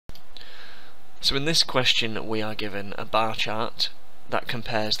So in this question we are given a bar chart that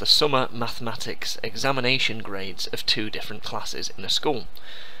compares the summer mathematics examination grades of two different classes in a school.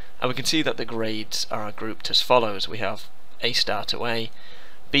 And we can see that the grades are grouped as follows. We have A star to A,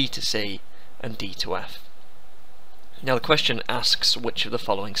 B to C, and D to F. Now the question asks which of the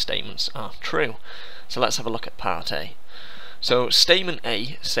following statements are true. So let's have a look at part A. So statement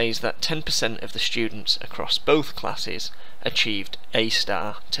A says that 10% of the students across both classes achieved A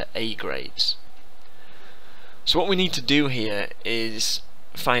star to A grades. So what we need to do here is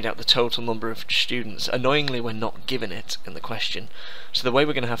find out the total number of students. Annoyingly, we're not given it in the question. So the way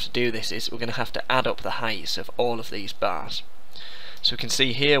we're going to have to do this is we're going to have to add up the heights of all of these bars. So we can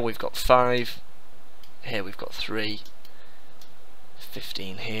see here we've got 5, here we've got 3,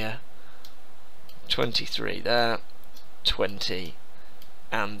 15 here, 23 there, 20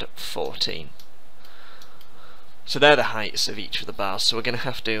 and 14. So they're the heights of each of the bars, so we're going to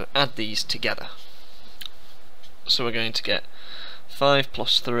have to add these together. So we're going to get 5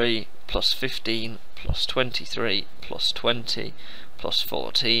 plus 3 plus 15 plus 23 plus 20 plus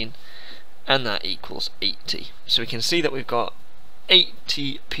 14, and that equals 80. So we can see that we've got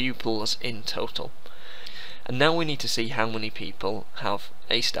 80 pupils in total. And now we need to see how many people have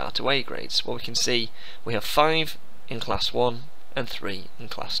A star to A grades. Well, we can see we have 5 in class 1 and 3 in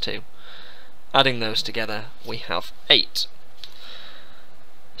class 2. Adding those together we have 8.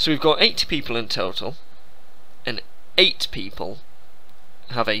 So we've got 80 people in total, and 8 people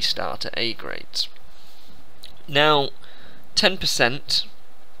have A star to A grades. Now 10%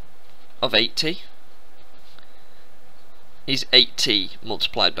 of 80 is 80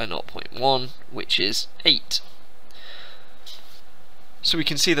 multiplied by 0.1, which is 8. So we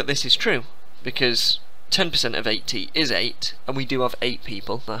can see that this is true, because 10% of 80 is 8, and we do have 8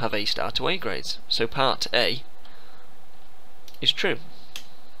 people that have A star to A grades. So part A is true.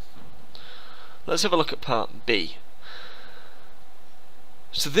 Let's have a look at part B.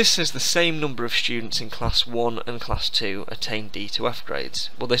 So this says the same number of students in class 1 and class 2 attain D to F grades.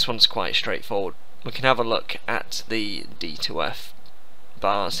 Well, this one's quite straightforward. We can have a look at the D to F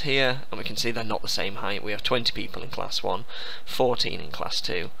bars here, and we can see they're not the same height. We have 20 people in class 1, 14 in class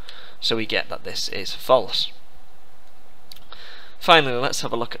 2, so we get that this is false. Finally, let's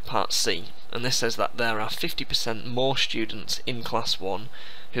have a look at part C, and this says that there are 50% more students in class 1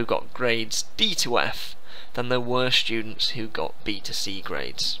 who got grades D to F than there were students who got B to C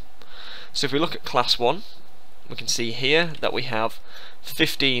grades. So if we look at class 1, we can see here that we have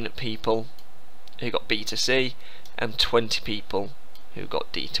 15 people who got B to C and 20 people who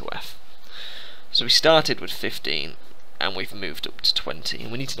got D to F. So we started with 15 and we've moved up to 20,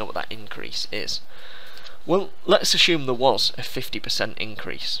 and we need to know what that increase is. Well, let's assume there was a 50%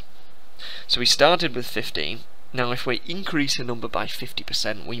 increase. So we started with 15. Now if we increase a number by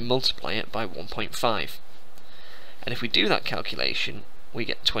 50%, we multiply it by 1.5. And if we do that calculation, we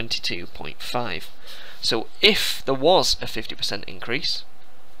get 22.5. So if there was a 50% increase,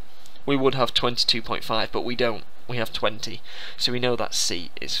 we would have 22.5, but we don't. We have 20. So we know that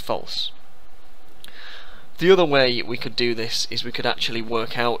C is false. The other way we could do this is we could actually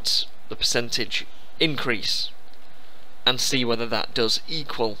work out the percentage increase and see whether that does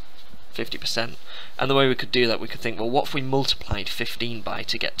equal 50%. And the way we could do that, we could think, well, what if we multiplied 15 by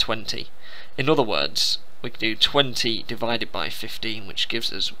to get 20? In other words, we could do 20 divided by 15, which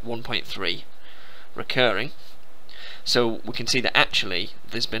gives us 1.3 recurring. So we can see that actually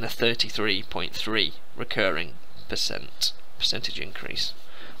there's been a 33.3 recurring percentage increase,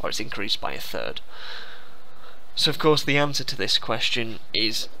 or it's increased by a third. So of course the answer to this question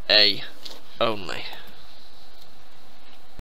is A only.